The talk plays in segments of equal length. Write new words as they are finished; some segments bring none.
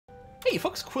Hey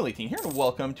folks, Quill18 here, and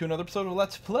welcome to another episode of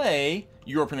Let's Play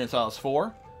Europa Universalis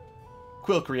 4.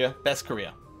 Quill Korea, best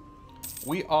Korea.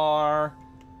 We are...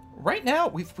 Right now,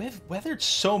 we've weathered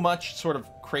so much sort of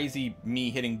crazy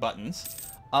me hitting buttons,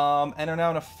 and are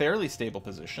now in a fairly stable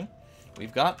position.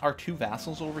 We've got our two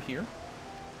vassals over here.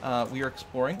 We are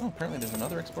exploring... Oh, apparently there's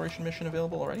another exploration mission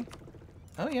available already.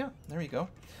 Oh yeah, there you go.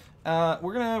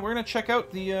 We're gonna check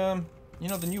out the, you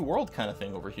know, the new world kind of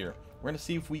thing over here. We're going to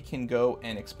see if we can go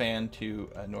and expand to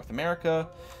North America,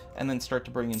 and then start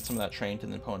to bring in some of that trade to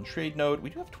the Nippon trade node.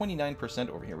 We do have 29%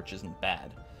 over here, which isn't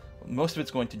bad. Most of it's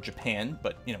going to Japan,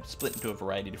 but, you know, split into a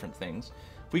variety of different things.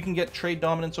 If we can get trade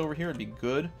dominance over here, it'd be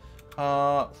good.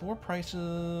 Floor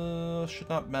prices should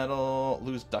not meddle,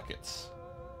 lose ducats.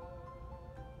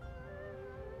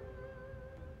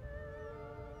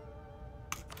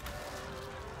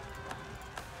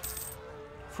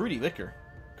 Fruity liquor.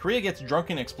 Korea gets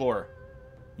Drunken Explorer.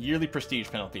 Yearly prestige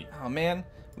penalty. Oh man,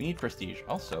 we need prestige.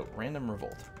 Also, random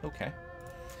revolt. Okay.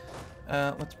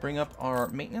 Let's bring up our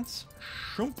maintenance.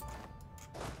 Shoomp.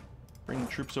 Bring the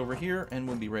troops over here, and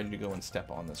we'll be ready to go and step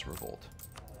on this revolt.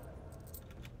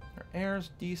 Our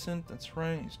air's decent. That's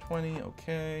right. He's 20.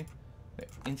 Okay. They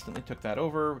instantly took that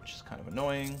over, which is kind of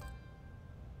annoying.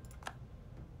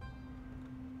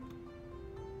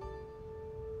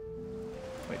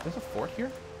 Wait, there's a fort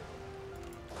here?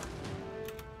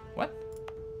 What?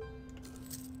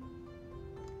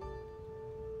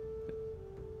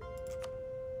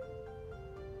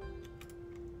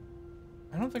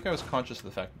 I don't think I was conscious of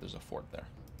the fact that there's a fort there.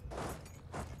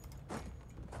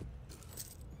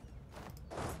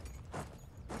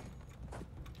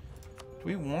 Do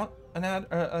we want an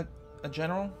a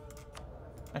general?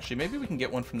 Actually, maybe we can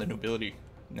get one from the nobility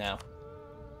now.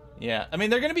 Yeah, I mean,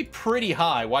 they're going to be pretty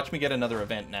high. Watch me get another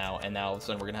event now, and now all of a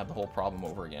sudden we're going to have the whole problem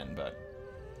over again, but...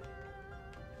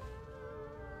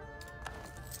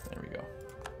 There we go.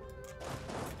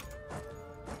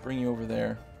 Bring you over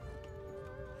there.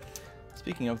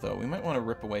 Speaking of, though, we might want to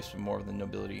rip away some more of the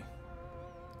nobility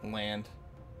land.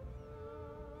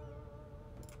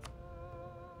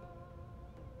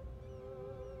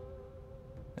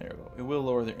 There we go. It will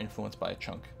lower their influence by a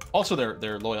chunk. Also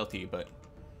their loyalty, but...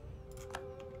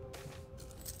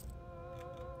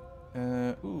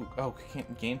 ooh, oh,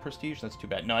 can't gain prestige? That's too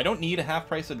bad. No, I don't need a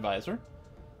half-price advisor.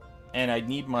 And I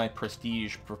need my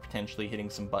prestige for potentially hitting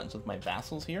some buttons with my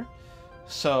vassals here.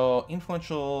 So,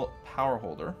 influential power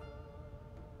holder.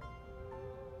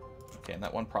 Okay, and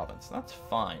that one province. That's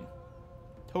fine.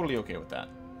 Totally okay with that.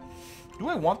 Do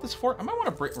I want this fort? I might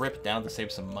want to rip it down to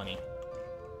save some money.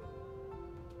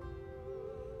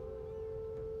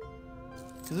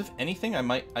 Because if anything,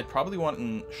 I'd probably want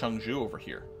in Shangju over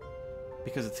here.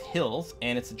 Because it's hills,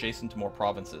 and it's adjacent to more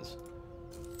provinces.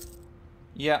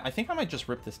 Yeah, I think I might just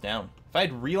rip this down. If I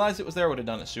had realized it was there, I would have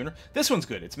done it sooner. This one's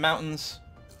good. It's mountains.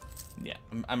 Yeah,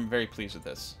 I'm very pleased with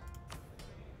this.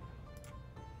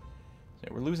 So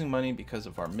we're losing money because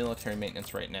of our military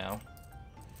maintenance right now.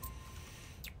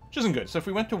 Which isn't good. So if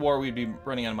we went to war, we'd be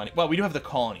running out of money. Well, we do have the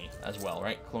colony as well,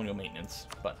 right? Colonial maintenance.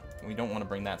 But we don't want to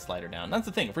bring that slider down. That's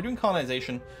the thing. If we're doing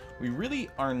colonization, we really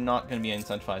are not going to be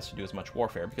incentivized to do as much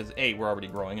warfare. Because A, we're already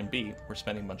growing, and B, we're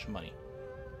spending a bunch of money.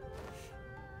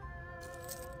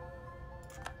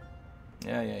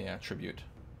 Yeah, tribute.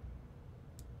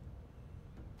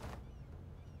 I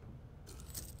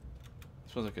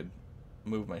suppose I could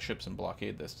move my ships and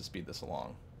blockade this to speed this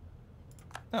along.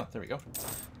 Oh, there we go.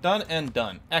 Done and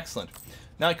done. Excellent.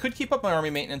 Now, I could keep up my army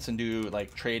maintenance and do,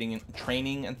 like, training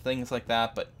and things like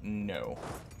that, but no.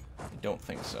 I don't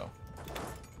think so.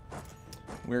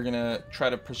 We're gonna try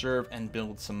to preserve and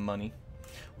build some money.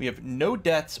 We have no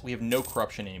debts. We have no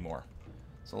corruption anymore.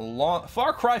 It's a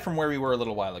far cry from where we were a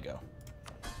little while ago.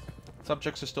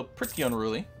 Subjects are still pretty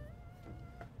unruly.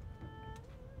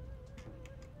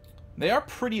 They are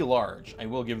pretty large. I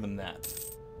will give them that.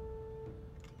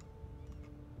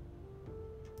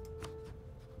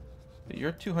 But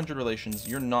you're 200 relations.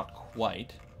 You're not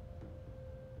quite.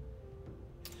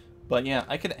 But yeah,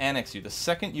 I could annex you. The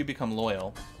second you become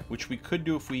loyal, which we could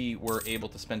do if we were able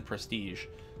to spend prestige,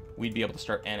 we'd be able to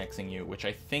start annexing you, which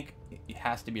I think it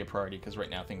has to be a priority because right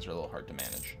now things are a little hard to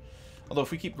manage. Although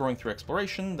if we keep growing through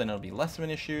exploration, then it'll be less of an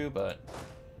issue, but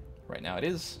right now it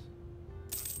is.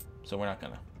 So we're not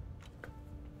gonna.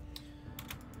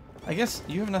 I guess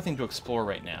you have nothing to explore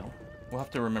right now. We'll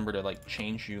have to remember to, like,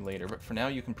 change you later, but for now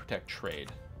you can protect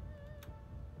trade.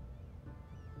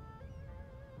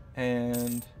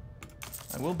 And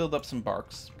I will build up some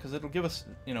barks, because it'll give us,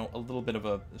 you know, a little bit of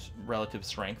a relative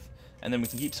strength. And then we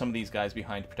can keep some of these guys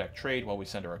behind to protect trade while we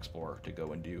send our explorer to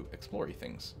go and do explory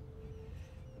things.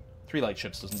 3 light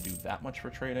ships doesn't do that much for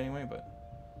trade anyway, but...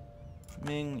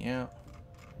 Ming, yeah.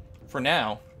 For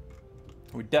now,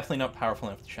 we're definitely not powerful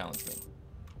enough to challenge Ming.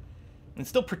 And it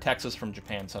still protects us from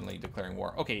Japan suddenly declaring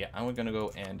war. Okay, yeah, I'm going to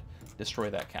go and destroy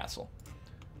that castle.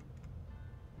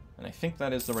 And I think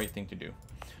that is the right thing to do.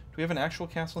 Do we have an actual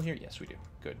castle here? Yes, we do.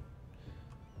 Good.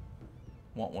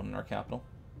 Want one in our capital.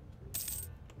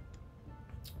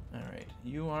 Alright,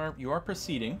 you are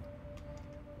proceeding.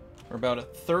 We're about a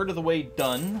third of the way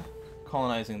done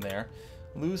colonizing there.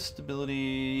 Lose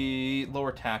stability,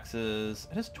 lower taxes.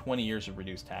 It has 20 years of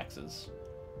reduced taxes.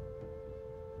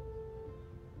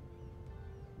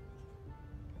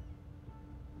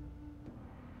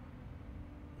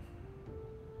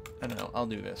 I don't know, I'll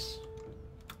do this.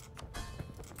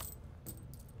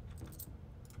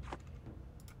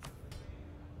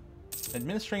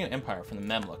 Administering an empire from the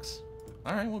Mamluks.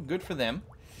 Alright, well, good for them.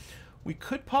 We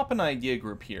could pop an idea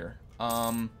group here,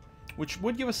 which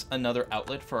would give us another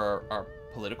outlet for our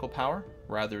political power,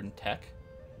 rather than tech.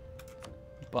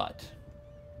 But,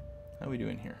 how are we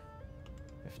doing here?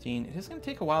 15. It is going to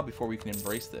take a while before we can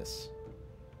embrace this.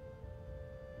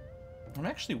 I'm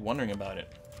actually wondering about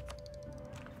it.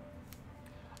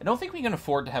 I don't think we can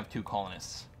afford to have 2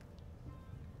 colonists.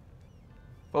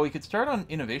 But we could start on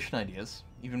innovation ideas.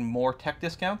 Even more tech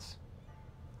discounts.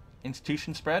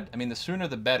 Institution spread. I mean, the sooner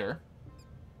the better.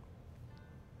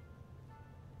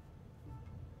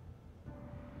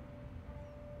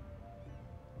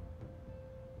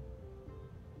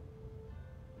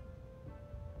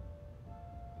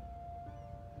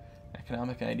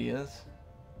 Economic ideas.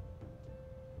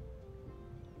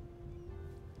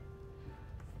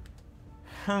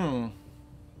 And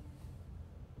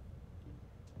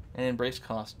embrace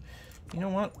cost. You know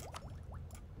what?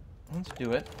 Let's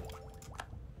do it.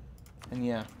 And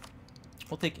yeah,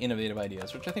 we'll take innovative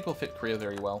ideas, which I think will fit Korea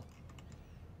very well.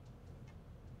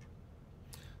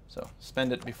 So,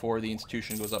 spend it before the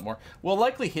institution goes up more. We'll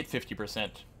likely hit 50%.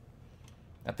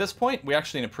 At this point, we're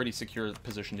actually in a pretty secure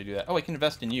position to do that. Oh, I can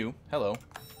invest in you. Hello.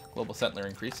 Global settler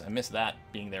increase. I missed that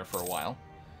being there for a while.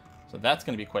 So that's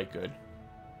going to be quite good.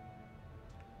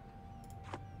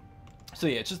 So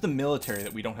yeah, it's just the military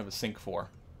that we don't have a sync for,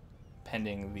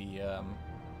 pending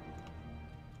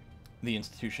the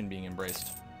institution being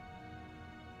embraced.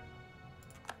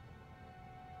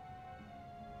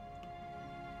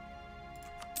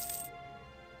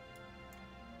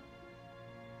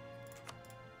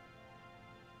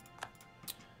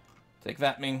 Take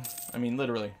that, Ming. I mean,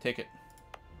 literally, take it.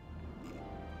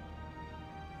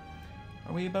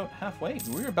 Are we about halfway?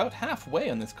 We're about halfway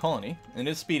on this colony. And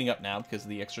it is speeding up now because of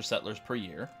the extra settlers per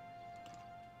year.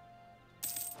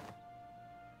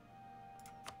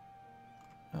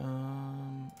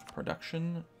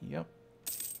 Production, yep.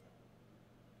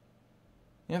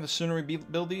 Yeah, the sooner we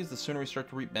build these, the sooner we start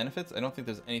to reap benefits. I don't think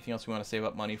there's anything else we want to save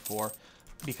up money for.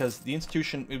 Because the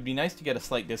institution, it would be nice to get a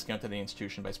slight discount to the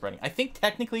institution by spreading. I think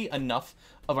technically enough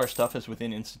of our stuff is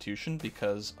within institution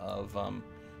because of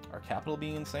our capital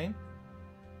being insane.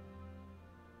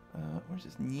 Where's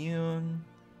this neon?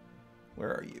 Where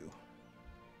are you?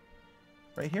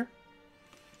 Right here?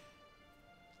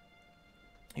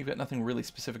 You've got nothing really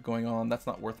specific going on. That's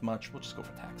not worth much. We'll just go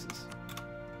for taxes.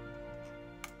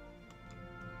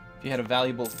 If you had a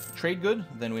valuable trade good,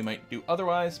 then we might do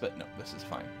otherwise, but no, this is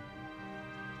fine.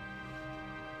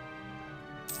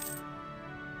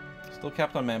 Still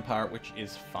capped on manpower, which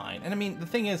is fine. And I mean, the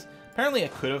thing is, apparently I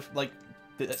could have, like,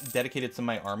 dedicated some of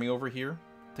my army over here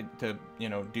to you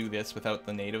know, do this without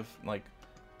the native, like,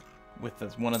 with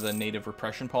one of the native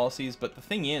repression policies. But the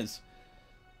thing is,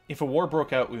 if a war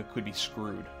broke out, we could be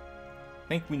screwed. I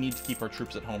think we need to keep our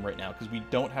troops at home right now, because we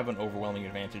don't have an overwhelming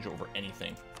advantage over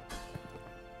anything.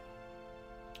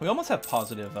 We almost have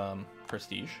positive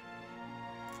prestige.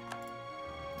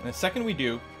 And the second we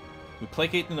do, we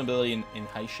placate the nobility in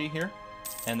Haishi here,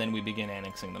 and then we begin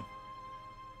annexing them.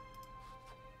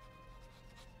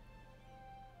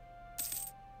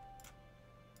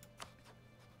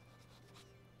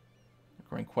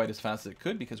 Growing quite as fast as it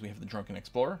could because we have the Drunken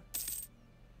Explorer.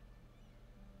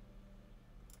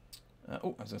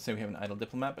 Oh, I was going to say we have an idle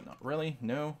diplomat, but not really.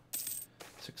 No.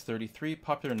 633.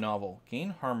 Popular novel.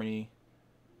 Gain harmony.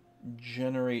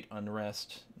 Generate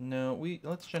unrest. No,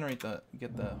 let's generate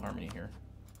get the harmony here.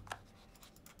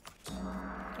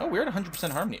 Oh, we're at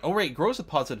 100% harmony. Oh, right, grows with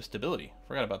positive stability.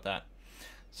 Forgot about that.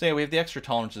 So yeah, we have the extra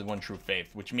tolerance of one true faith,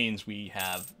 which means we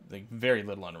have like very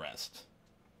little unrest.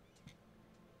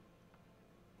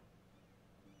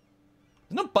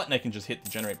 There's no button I can just hit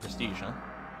to generate prestige, huh?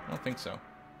 I don't think so.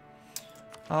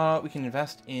 We can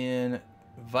invest in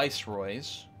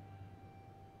viceroys.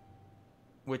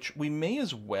 which we may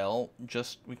as well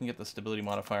just... We can get the stability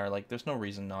modifier. Like, there's no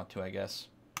reason not to, I guess.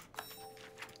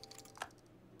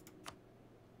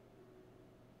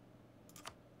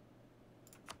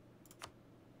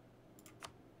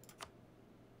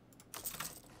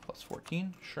 Plus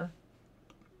 14, sure.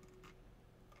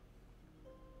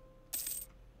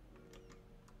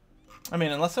 I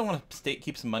mean, unless I want to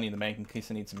keep some money in the bank in case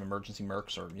I need some emergency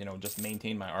mercs or, you know, just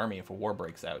maintain my army if a war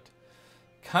breaks out.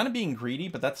 Kind of being greedy,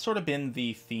 but that's sort of been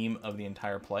the theme of the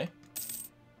entire play.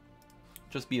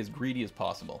 Just be as greedy as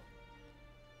possible.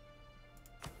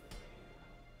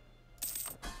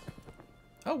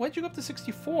 Oh, why'd you go up to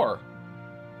 64?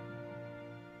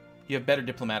 You have better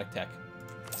diplomatic tech.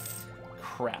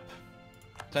 Crap.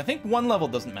 So I think one level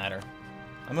doesn't matter.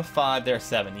 I'm a 5, they're a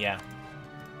 7, yeah.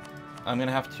 I'm going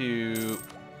to have to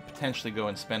potentially go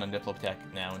and spend on Diplotech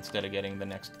now instead of getting the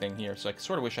next thing here. So I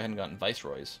sort of wish I hadn't gotten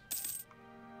Viceroys.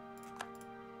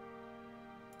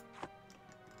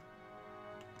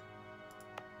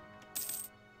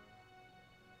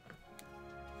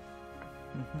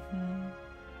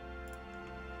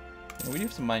 We do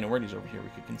have some minorities over here we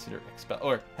could consider expel.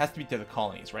 Or it has to be to the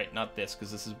colonies, right? Not this,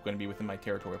 because this is going to be within my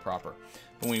territory proper.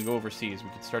 But when we go overseas,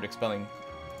 we could start expelling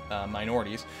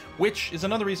minorities, which is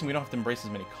another reason we don't have to embrace as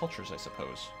many cultures, I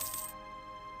suppose.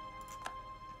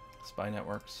 Spy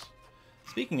networks.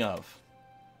 Speaking of,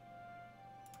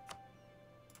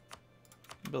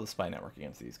 build a spy network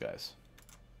against these guys.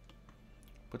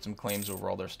 Put some claims over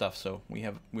all their stuff, so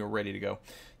we're ready to go.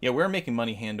 Yeah, we're making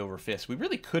money hand over fist. We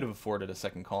really could have afforded a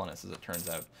second colonist, as it turns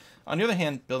out. On the other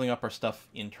hand, building up our stuff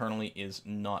internally is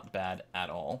not bad at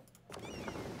all.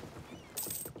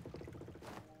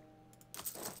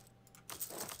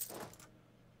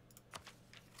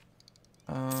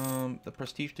 The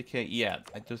prestige decay, yeah,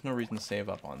 there's no reason to save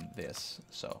up on this,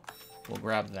 so we'll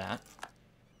grab that.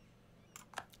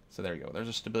 So there you go, there's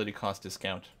a stability cost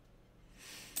discount.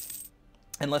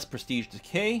 And less prestige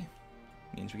decay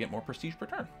means we get more prestige per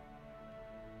turn.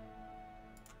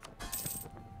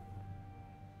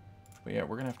 But yeah,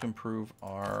 we're gonna have to improve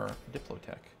our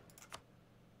Diplotech.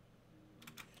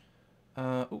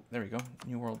 Oh, there we go,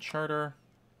 New World Charter.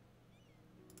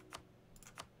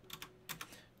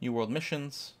 New World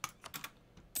Missions.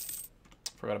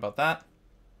 Forgot about that.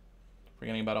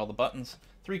 Forgetting about all the buttons.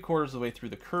 3/4 of the way through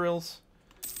the Kurils.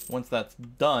 Once that's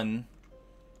done,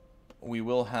 we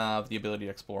will have the ability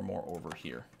to explore more over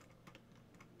here.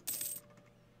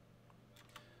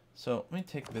 So, let me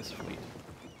take this fleet.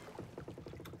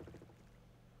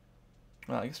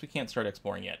 Well, I guess we can't start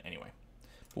exploring yet anyway.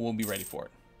 But we'll be ready for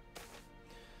it.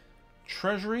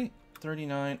 Treasury,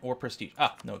 39, or Prestige.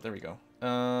 Ah, no, there we go.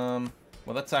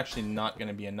 Well, that's actually not going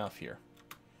to be enough here.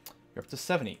 You're up to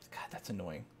 70. God, that's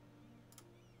annoying.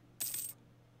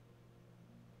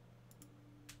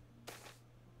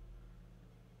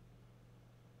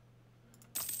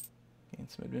 Gain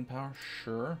some admin power,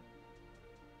 sure.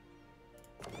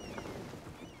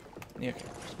 Yeah, okay,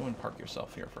 just go and park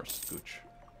yourself here for a scooch.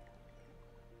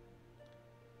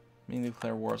 Ming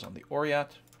declare wars on the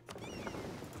Oriat.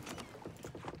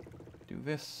 Do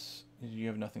this. You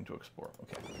have nothing to explore.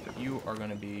 Okay, so you are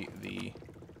going to be the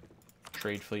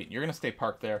trade fleet. You're going to stay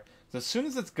parked there. So as soon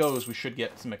as it goes, we should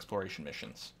get some exploration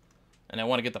missions. And I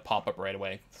want to get the pop-up right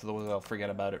away, so I'll forget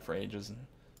about it for ages, and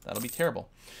that'll be terrible.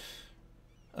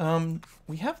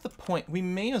 We have the point. We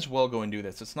may as well go and do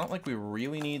this. It's not like we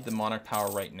really need the monarch power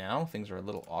right now. Things are a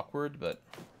little awkward, but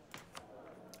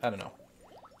I don't know.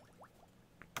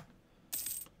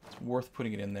 It's worth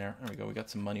putting it in there. There we go. We got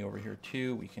some money over here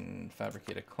too. We can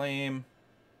fabricate a claim.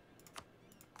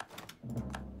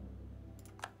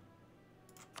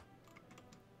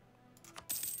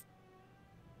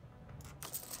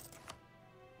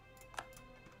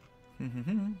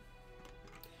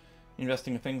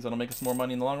 Investing in things that'll make us more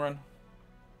money in the long run.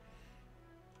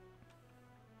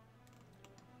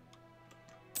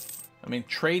 I mean,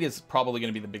 trade is probably going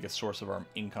to be the biggest source of our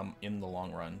income in the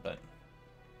long run, but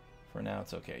for now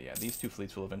it's okay. Yeah, these two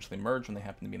fleets will eventually merge when they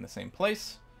happen to be in the same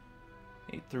place.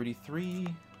 833.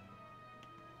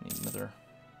 Need another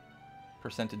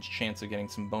percentage chance of getting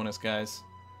some bonus guys.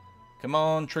 Come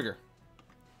on, trigger.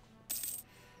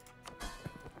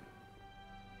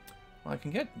 Well, I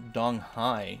can get Dong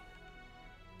Hai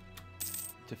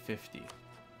to 50.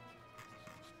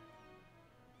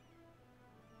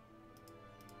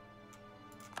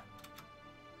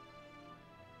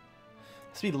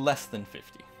 This would be less than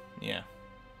 50. Yeah.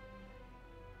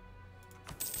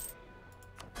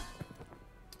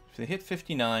 If they hit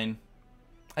 59,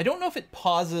 I don't know if it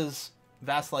pauses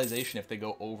vassalization if they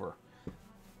go over.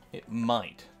 It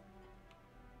might.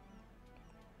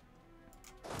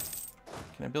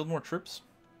 Can I build more troops?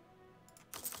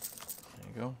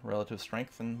 you go. Relative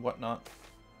strength and whatnot.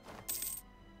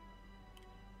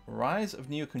 Rise of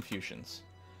Neo-Confucians.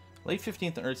 Late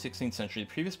 15th and early 16th century, the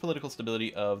previous political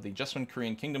stability of the Joseon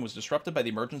Korean kingdom was disrupted by the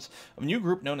emergence of a new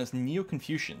group known as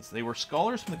Neo-Confucians. They were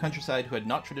scholars from the countryside who had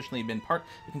not traditionally been part of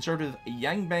the conservative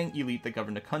Yangbang elite that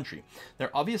governed the country.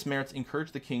 Their obvious merits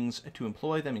encouraged the kings to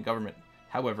employ them in government.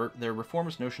 However, their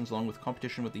reformist notions, along with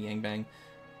competition with the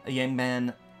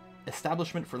Yangban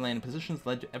establishment for land and positions,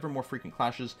 led to ever more frequent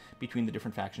clashes between the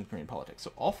different factions in Korean politics.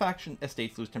 So all faction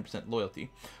estates lose 10% loyalty.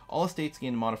 All estates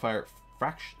gain a modifier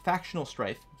factional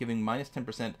strife, giving minus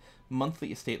 10%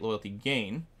 monthly estate loyalty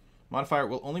gain. Modifier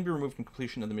will only be removed from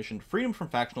completion of the mission Freedom from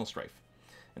Factional Strife.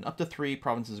 And up to 3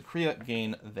 provinces of Korea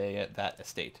gain that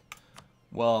estate.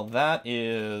 Well, that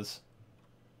is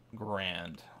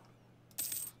grand.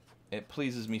 It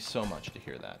pleases me so much to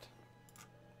hear that.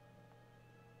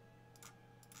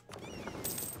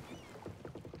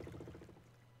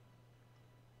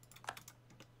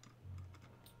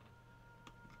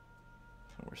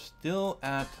 We're still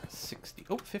at 60.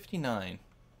 Oh, 59.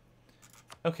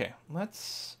 Okay,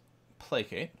 let's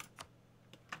placate.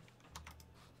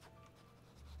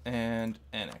 And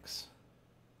annex.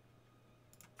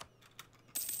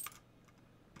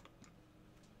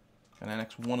 And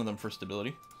annex one of them for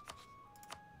stability.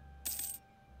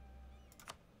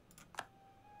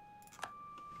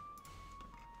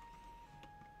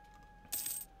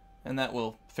 And that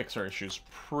will fix our issues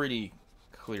pretty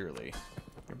clearly.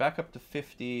 We're back up to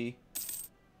 50.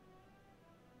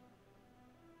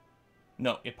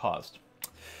 No, it paused.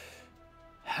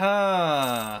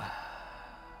 Ha.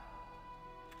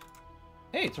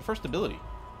 Hey, it's our first ability.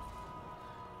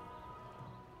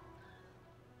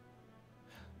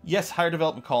 Yes, higher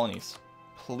development colonies.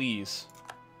 Please.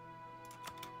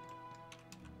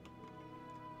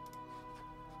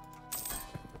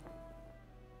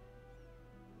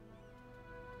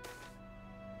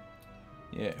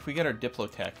 Yeah, if we get our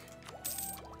Diplotech,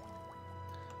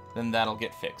 then that'll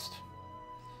get fixed.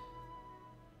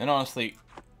 And honestly,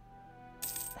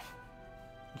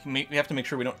 we have to make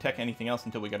sure we don't tech anything else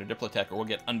until we get a Diplotech, or we'll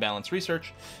get unbalanced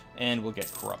research, and we'll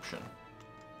get corruption.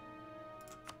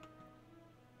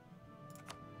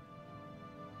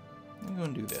 I'm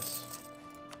going to do this.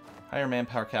 Higher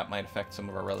manpower cap might affect some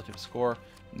of our relative score.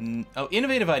 Oh,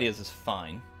 innovative ideas is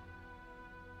fine.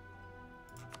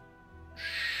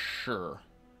 Sure.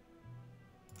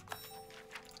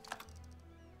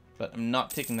 But I'm not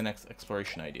taking the next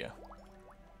exploration idea.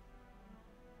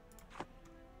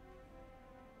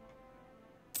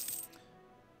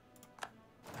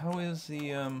 How is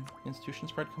the institution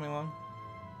spread coming along?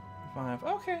 5.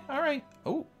 Okay, alright.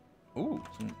 Oh. Ooh.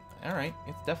 Alright,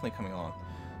 it's definitely coming along.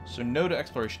 So no to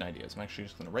exploration ideas. I'm actually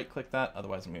just going to right-click that.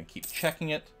 Otherwise, I'm going to keep checking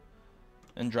it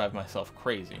and drive myself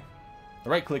crazy.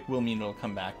 The right-click will mean it'll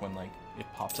come back when, like, it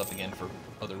pops up again for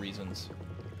other reasons.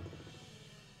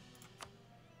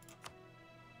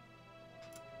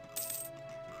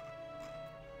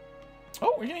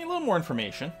 Oh, we're getting a little more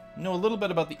information. We know a little bit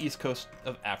about the east coast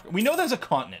of Africa. We know there's a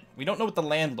continent. We don't know what the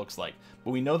land looks like, but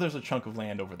we know there's a chunk of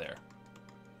land over there.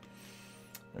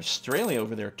 There's Australia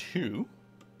over there, too.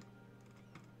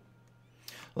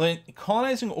 Well,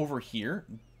 colonizing over here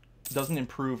doesn't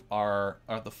improve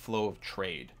the flow of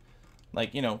trade.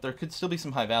 Like, you know, there could still be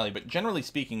some high value, but generally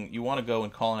speaking, you want to go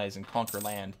and colonize and conquer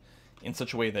land in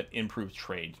such a way that improves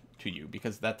trade to you,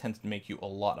 because that tends to make you a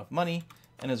lot of money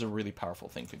and is a really powerful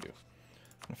thing to do.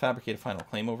 I'm going to fabricate a final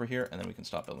claim over here, and then we can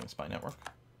stop building a spy network.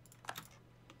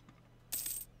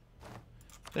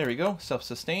 There we go.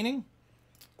 Self-sustaining.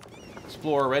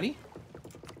 Explorer ready.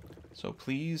 So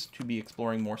pleased to be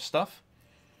exploring more stuff.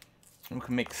 And we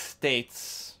can make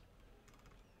states.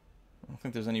 I don't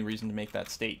think there's any reason to make that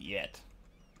state yet.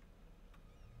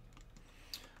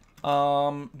 Do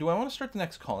I want to start the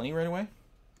next colony right away?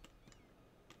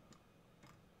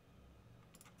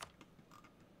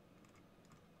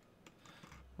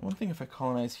 One thing, if I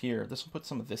colonize here, this will put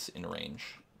some of this in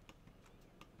range.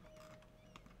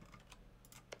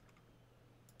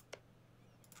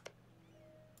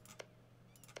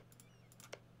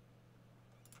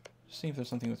 Just see if there's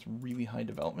something that's really high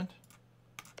development.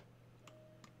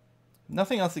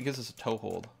 Nothing else that gives us a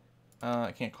toehold.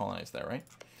 I can't colonize that, right?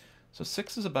 So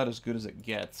 6 is about as good as it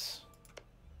gets.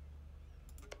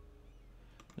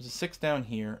 There's a 6 down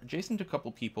here, adjacent to a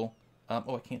couple people.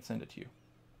 Oh, I can't send it to you.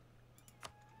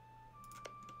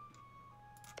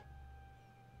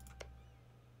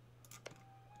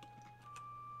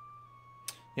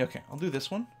 Yeah, okay, I'll do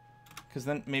this one, because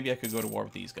then maybe I could go to war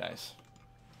with these guys.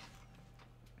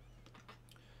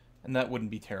 And that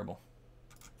wouldn't be terrible.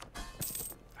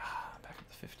 Back up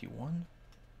to 51.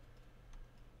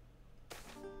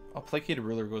 Oh, placated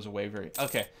ruler goes away very...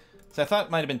 Okay. So I thought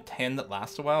it might have been 10 that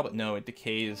lasts a while, but no, it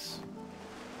decays.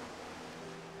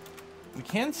 We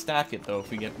can stack it, though,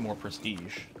 if we get more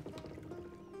prestige.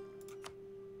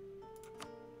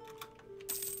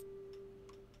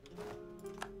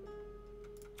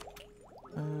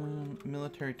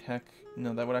 Military tech.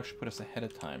 No, that would actually put us ahead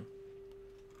of time.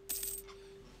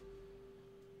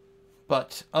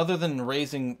 But other than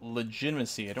raising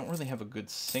legitimacy, I don't really have a good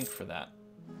sink for that.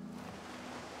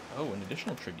 Oh, an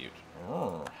additional tribute.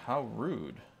 Oh, how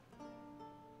rude.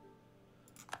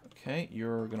 Okay,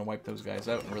 you're going to wipe those guys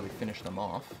out and really finish them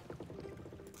off.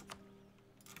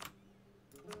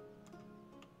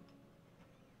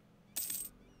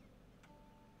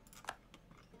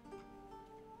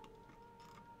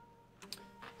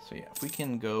 So yeah, if we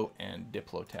can go and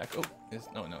Diplotech. Oh,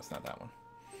 no, it's not that one.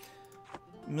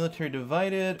 Military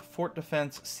divided, fort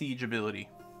defense, siege ability.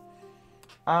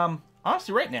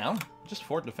 Honestly, right now, just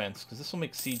fort defense, because this will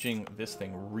make sieging this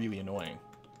thing really annoying.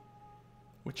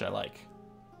 Which I like.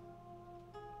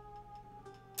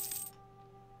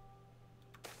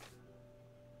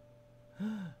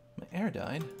 My heir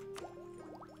died.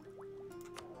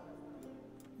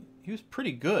 He was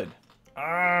pretty good.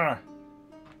 Ah!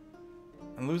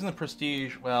 I'm losing the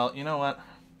prestige. Well, you know what?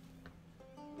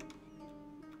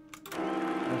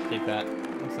 Let's take that.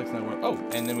 Looks like it's not working. Oh,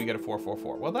 and then we get a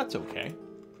 444. Well, that's okay.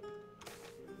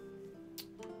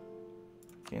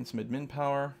 Gain some admin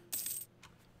power.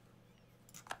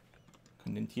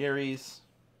 Condotieries.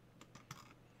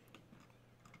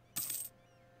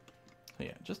 So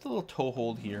yeah, just a little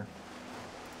toehold here.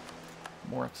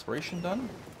 More exploration done.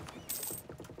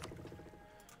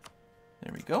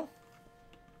 There we go.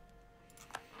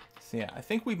 So yeah, I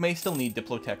think we may still need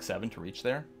Diplotech 7 to reach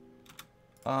there.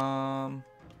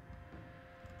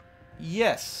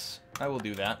 Yes, I will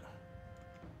do that.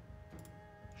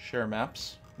 Share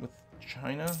maps with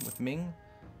China, with Ming.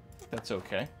 That's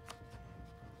okay.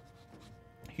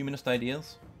 Humanist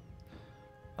ideas.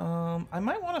 I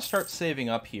might want to start saving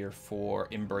up here for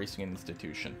embracing an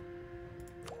institution.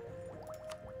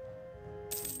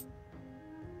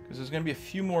 Because there's going to be a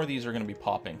few more of these are going to be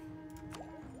popping.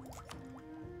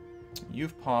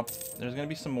 You've popped. There's going to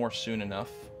be some more soon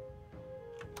enough.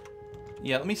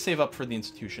 Yeah, let me save up for the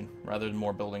institution rather than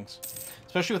more buildings.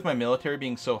 Especially with my military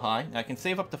being so high. I can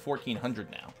save up to 1,400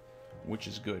 now, which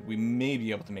is good. We may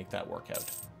be able to make that work out.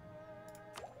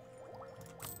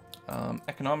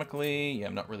 Economically, yeah,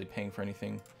 I'm not really paying for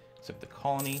anything except the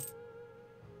colony.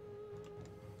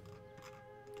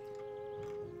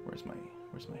 Where's my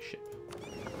ship?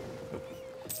 Oh.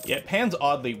 Yeah, it pans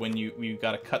oddly when you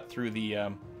got to cut through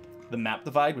the map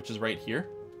divide, which is right here.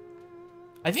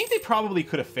 I think they probably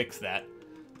could have fixed that.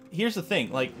 Here's the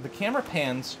thing, like, the camera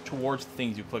pans towards the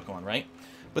things you click on, right?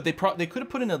 But they could have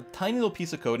put in a tiny little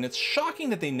piece of code, and it's shocking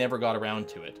that they never got around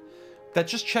to it. That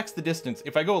just checks the distance.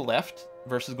 If I go left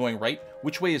versus going right,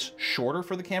 which way is shorter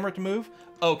for the camera to move?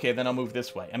 Okay, then I'll move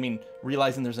this way. I mean,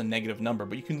 realizing there's a negative number,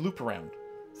 but you can loop around.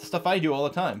 It's the stuff I do all the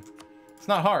time. It's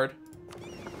not hard.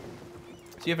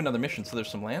 So you have another mission, so there's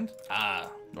some land.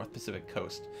 Ah, North Pacific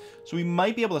coast. So we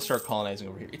might be able to start colonizing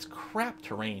over here. It's crap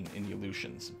terrain in the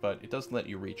Aleutians, but it does let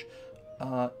you reach.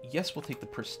 Yes, we'll take the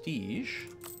prestige,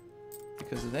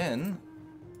 because then,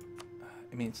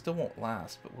 I mean, it still won't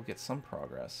last, but we'll get some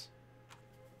progress.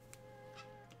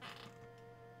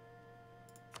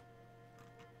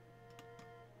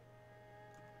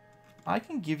 I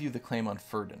can give you the claim on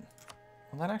Ferdin.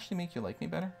 Will that actually make you like me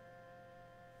better?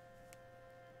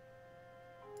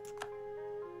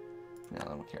 No, I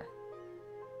don't care.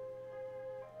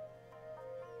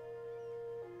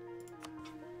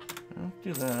 Don't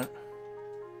do that.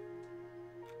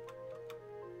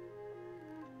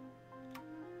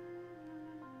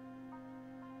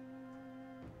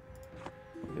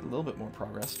 We'll get a little bit more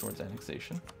progress towards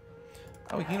annexation.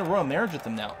 Oh, we can get a royal marriage with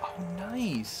them now. Oh,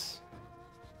 nice.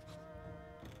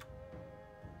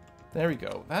 There we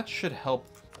go. That should help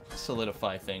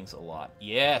solidify things a lot.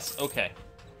 Yes, okay.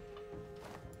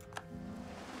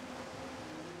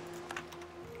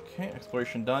 Okay,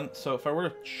 exploration done. So if I were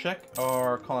to check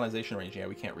our colonization range, yeah,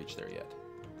 we can't reach there yet.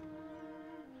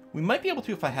 We might be able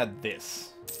to if I had this.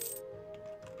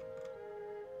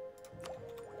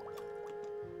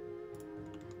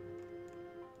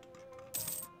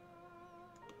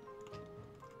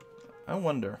 I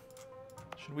wonder.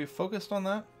 Should we have focused on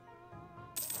that?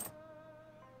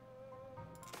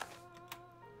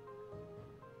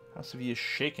 House of E is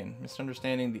shaken.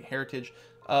 Misunderstanding the heritage.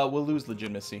 We'll lose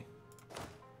legitimacy.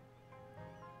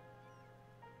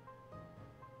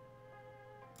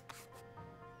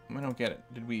 I don't get it.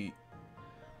 Did we...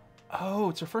 Oh,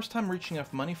 it's our first time reaching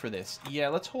enough money for this. Yeah,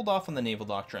 let's hold off on the naval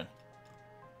doctrine.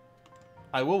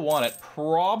 I will want it.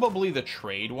 Probably the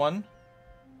trade one.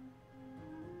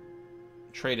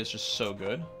 Trade is just so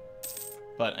good.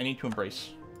 But I need to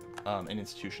embrace an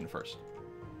institution first.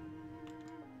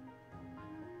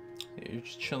 Yeah, you're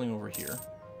just chilling over here.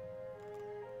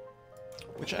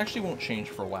 Which actually won't change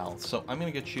for a while. So I'm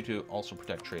going to get you to also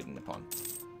protect trade in Nippon.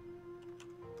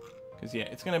 Because, yeah,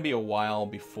 it's going to be a while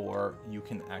before you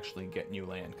can actually get new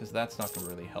land. Because that's not going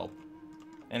to really help.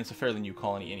 And it's a fairly new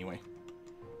colony anyway.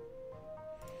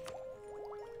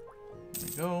 There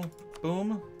we go.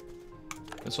 Boom.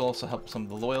 This will also help some of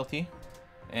the loyalty.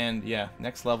 And, yeah,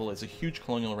 next level is a huge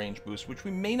colonial range boost, which we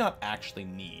may not actually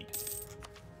need.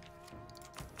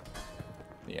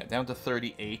 Yeah, down to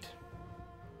 38.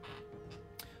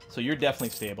 So you're definitely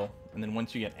stable. And then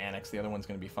once you get annexed, the other one's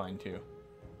going to be fine, too.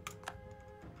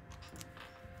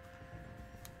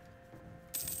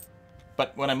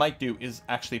 But what I might do is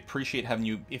actually appreciate having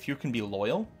you... If you can be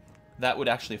loyal, that would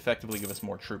actually effectively give us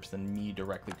more troops than me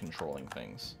directly controlling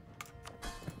things.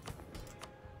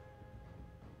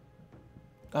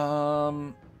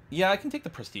 Yeah, I can take the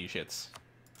prestige hits.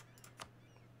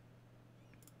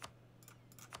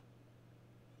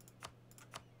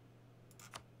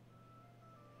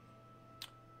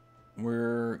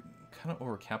 We're kind of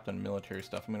overcapped on military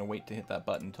stuff. I'm going to wait to hit that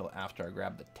button until after I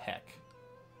grab the tech.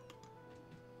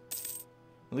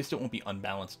 At least it won't be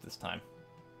unbalanced this time.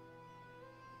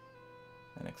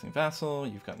 Annexing vassal,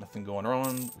 you've got nothing going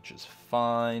on, which is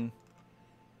fine.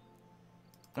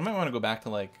 I might want to go back to,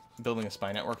 like, building a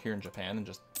spy network here in Japan and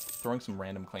just throwing some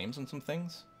random claims on some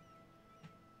things.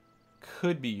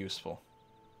 Could be useful.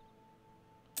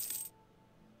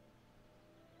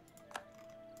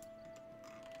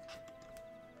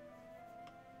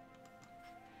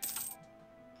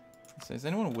 So is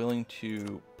anyone willing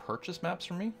to purchase maps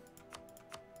from me?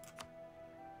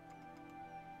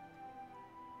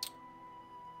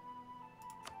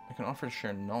 I can offer to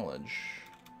share knowledge.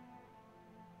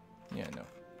 Yeah, no.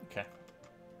 Okay.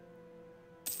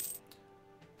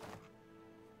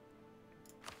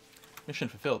 Mission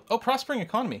fulfilled. Oh, prospering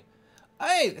economy.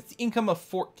 Hey, that's the income of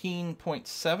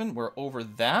 14.7. We're over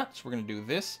that, so we're going to do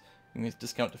this. We can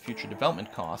discount the future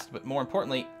development cost, but more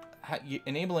importantly,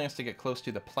 enabling us to get close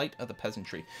to the plight of the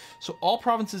peasantry. So all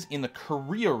provinces in the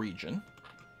Korea region.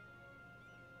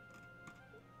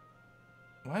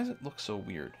 Why does it look so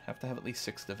weird? Have to have at least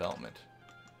 6 development.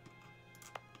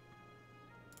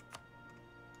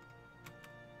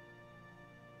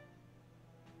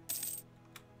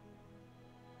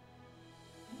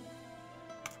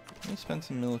 Let me spend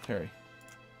some military.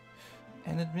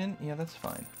 And admin? Yeah, that's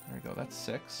fine. There we go. That's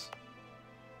 6.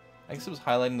 I guess it was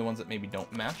highlighting the ones that maybe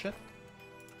don't match it.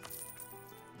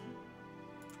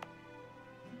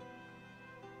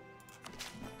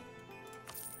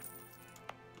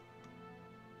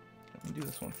 Let me do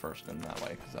this one first and that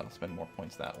way, because that'll spend more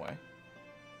points that way.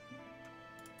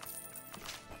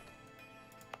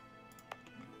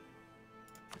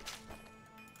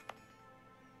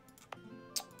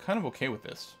 Kind of okay with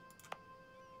this.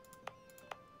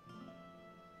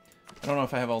 I don't know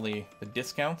if I have all the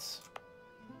discounts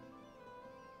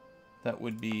that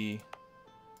would be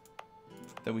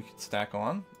that we could stack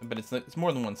on, but it's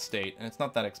more than one state and it's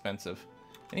not that expensive.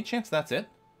 Any chance that's it?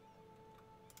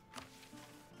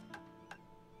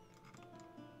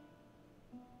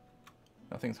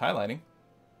 Nothing's highlighting.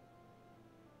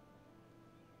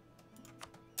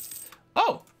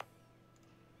 Oh!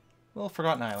 Little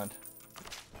forgotten island.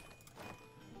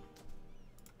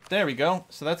 There we go.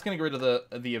 So that's going to get rid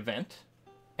of the event.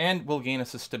 And will gain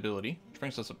us a stability, which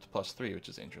brings us up to +3, which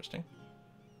is interesting.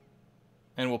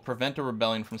 And will prevent a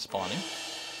rebellion from spawning.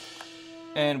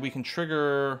 And we can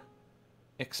trigger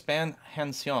expand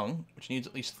Hanseong, which needs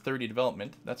at least 30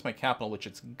 development. That's my capital, which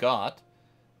it's got.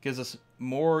 Gives us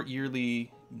more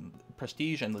yearly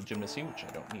prestige and legitimacy, which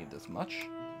I don't need as much.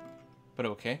 But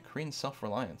okay, Korean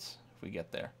self-reliance, if we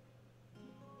get there.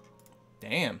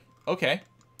 Damn. Okay.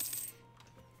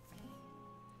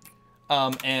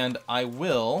 And I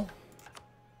will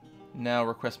now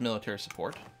request military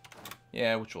support.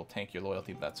 Yeah, which will tank your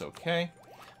loyalty, but that's okay.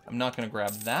 I'm not going to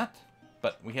grab that,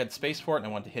 but we had space for it, and I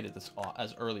wanted to hit it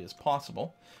as early as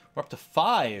possible. We're up to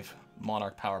 5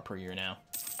 monarch power per year now.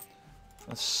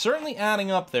 That's certainly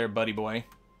adding up there, buddy boy.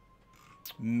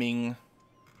 Ming.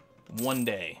 One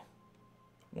day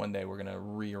we're going to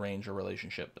rearrange our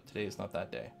relationship, but today is not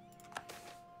that day.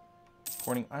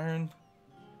 Porting iron.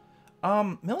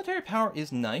 Military power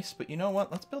is nice, but you know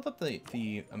what? Let's build up the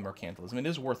mercantilism. It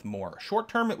is worth more. Short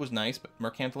term, it was nice, but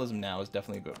mercantilism now is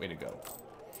definitely a good way to go.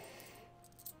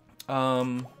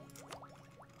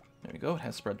 There we go. It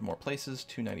has spread to more places.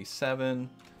 297.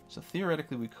 So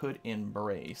theoretically we could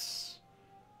embrace.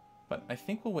 But I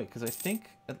think we'll wait, because I think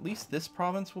at least this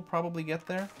province will probably get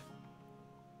there.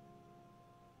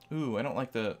 Ooh, I don't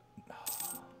like the...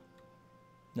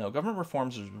 No, government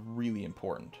reforms is really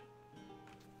important.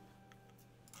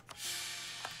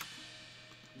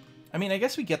 I mean, I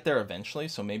guess we get there eventually,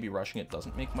 so maybe rushing it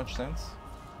doesn't make much sense.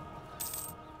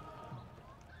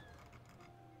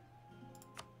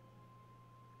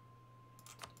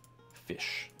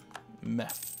 Fish.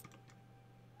 Meth.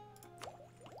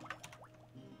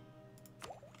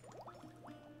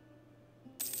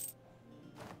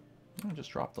 I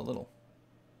just dropped a little.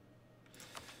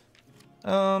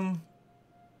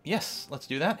 Yes, let's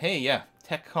do that. Hey, yeah.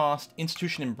 Tech cost,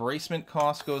 institution embracement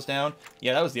cost goes down.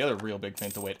 Yeah, that was the other real big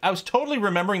thing to wait. I was totally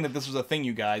remembering that this was a thing,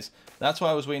 you guys. That's why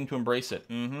I was waiting to embrace it.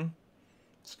 Mm-hmm.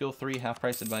 Skill 3,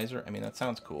 half-price advisor. I mean, that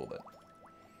sounds cool, but...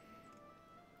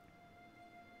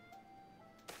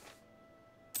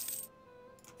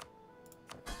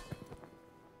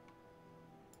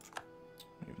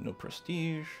 We have no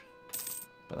prestige.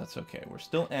 But that's okay. We're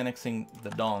still annexing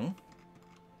the Dong.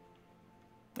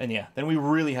 And yeah, then we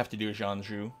really have to do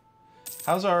Jiangsu.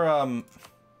 How's our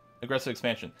aggressive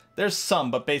expansion? There's some,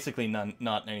 but basically none,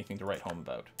 not anything to write home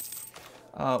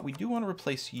about. We do want to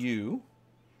replace you.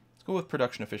 Let's go with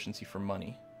production efficiency for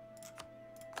money.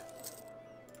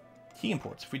 Tea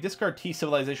imports. If we discard tea,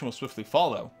 civilization will swiftly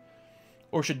follow.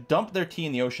 Or we should dump their tea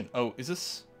in the ocean. Oh, is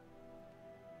this...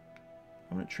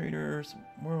 Permanent traders,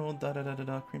 world,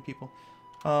 da-da-da-da-da, Korean people.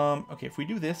 Okay, if we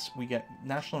do this, we get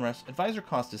national unrest, advisor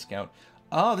cost discount.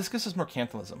 Oh, this gives us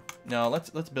mercantilism. No, let's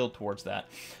build towards that.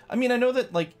 I mean, I know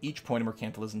that like each point of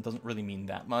mercantilism doesn't really mean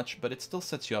that much, but it still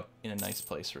sets you up in a nice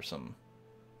place for some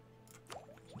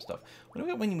stuff. What do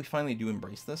we get when we finally do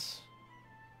embrace this?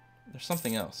 There's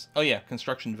something else. Oh yeah,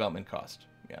 construction development cost.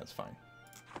 Yeah, that's fine.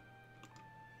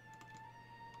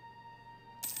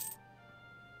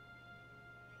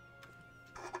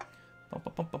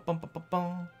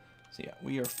 So yeah,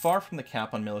 we are far from the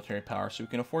cap on military power, so we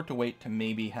can afford to wait to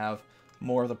maybe have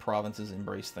more of the provinces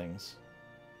embrace things.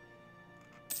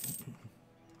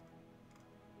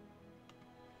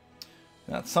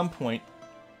 Now, at some point,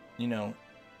 you know,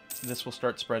 this will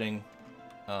start spreading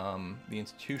the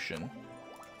institution.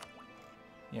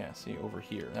 Yeah, see, over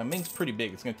here. Now, Ming's pretty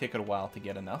big. It's going to take it a while to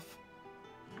get enough.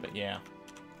 But yeah.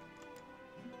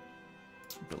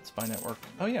 Build spy network.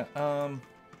 Oh, yeah. Hang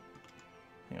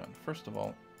on. First of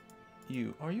all,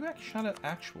 you. Are you actually shot at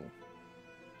actual?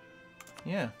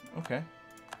 Yeah, okay.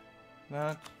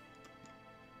 That.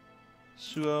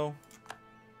 Suo.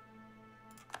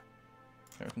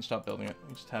 Okay, we can stop building it.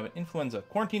 We'll just have it. Influenza.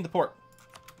 Quarantine the port.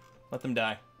 Let them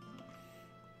die.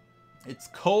 It's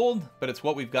cold, but it's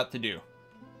what we've got to do.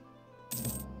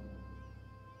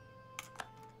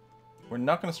 We're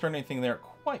not going to start anything there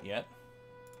quite yet.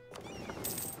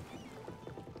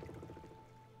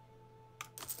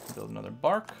 Build another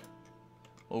bark.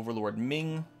 Overlord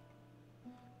Ming.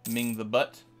 Ming the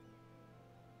butt.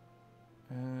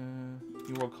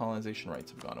 New world colonization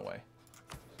rights have gone away.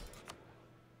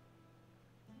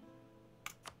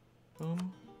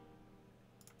 Boom.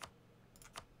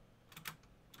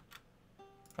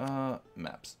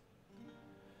 Maps.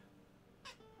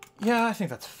 Yeah, I think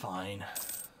that's fine.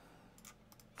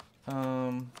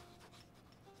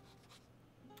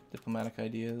 Diplomatic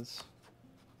ideas.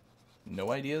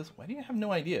 No ideas? Why do you have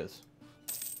no ideas?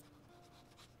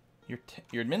 Your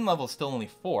admin level is still only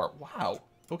 4. Wow.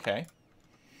 Okay.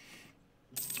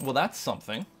 Well, that's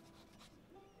something.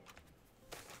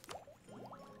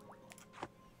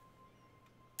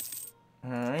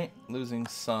 Alright. Losing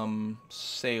some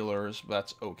sailors, but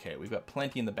that's okay. We've got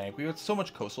plenty in the bank. We've got so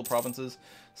much coastal provinces.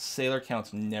 Sailor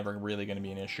count's never really going to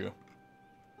be an issue.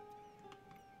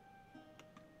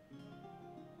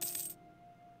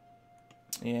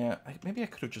 Yeah, maybe I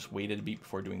could have just waited a beat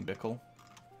before doing Bickle.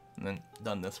 And then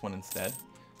done this one instead.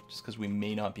 Just because we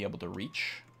may not be able to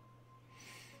reach.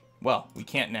 Well, we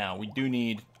can't now. We do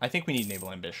need... I think we need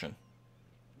naval ambition.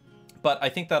 But I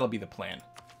think that'll be the plan.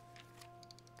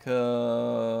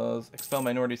 Because... expel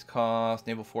minorities cost,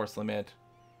 naval force limit,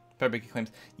 fabric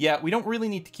claims. Yeah, we don't really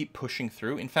need to keep pushing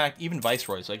through. In fact, even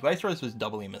Viceroys. Like, Viceroys was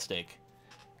doubly a mistake.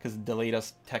 Because it delayed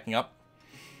us teching up.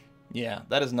 Yeah,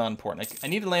 that is not important. I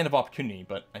need a land of opportunity,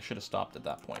 but I should have stopped at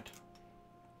that point.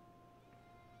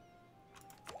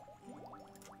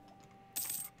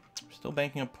 We're still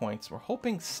banking up points. We're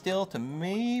hoping still to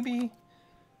maybe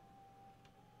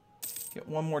get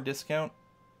one more discount.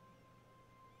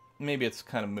 Maybe it's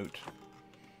kind of moot.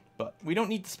 But we don't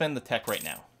need to spend the tech right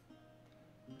now.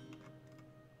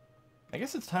 I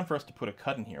guess it's time for us to put a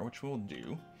cut in here, which we'll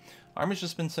do. Army's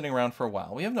just been sitting around for a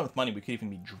while. We have enough money, we could even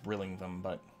be drilling them,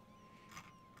 but...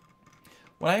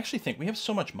 What I actually think, we have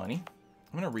so much money.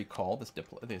 I'm going to recall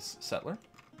this settler.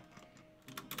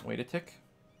 Wait a tick.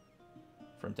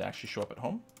 For him to actually show up at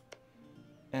home.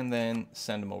 And then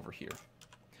send him over here.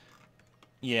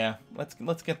 Yeah,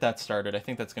 let's get that started. I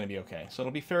think that's going to be okay. So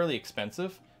it'll be fairly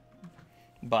expensive.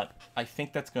 But I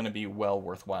think that's going to be well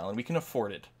worthwhile. And we can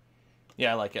afford it.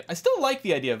 Yeah, I like it. I still like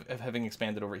the idea of having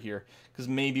expanded over here. Because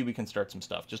maybe we can start some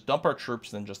stuff. Just dump our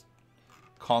troops, then just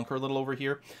conquer a little over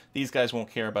here. These guys won't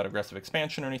care about aggressive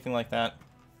expansion or anything like that.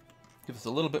 Give us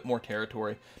a little bit more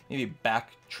territory. Maybe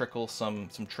back trickle some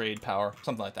trade power.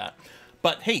 Something like that.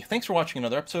 But hey, thanks for watching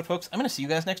another episode, folks. I'm going to see you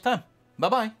guys next time.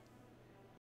 Bye-bye.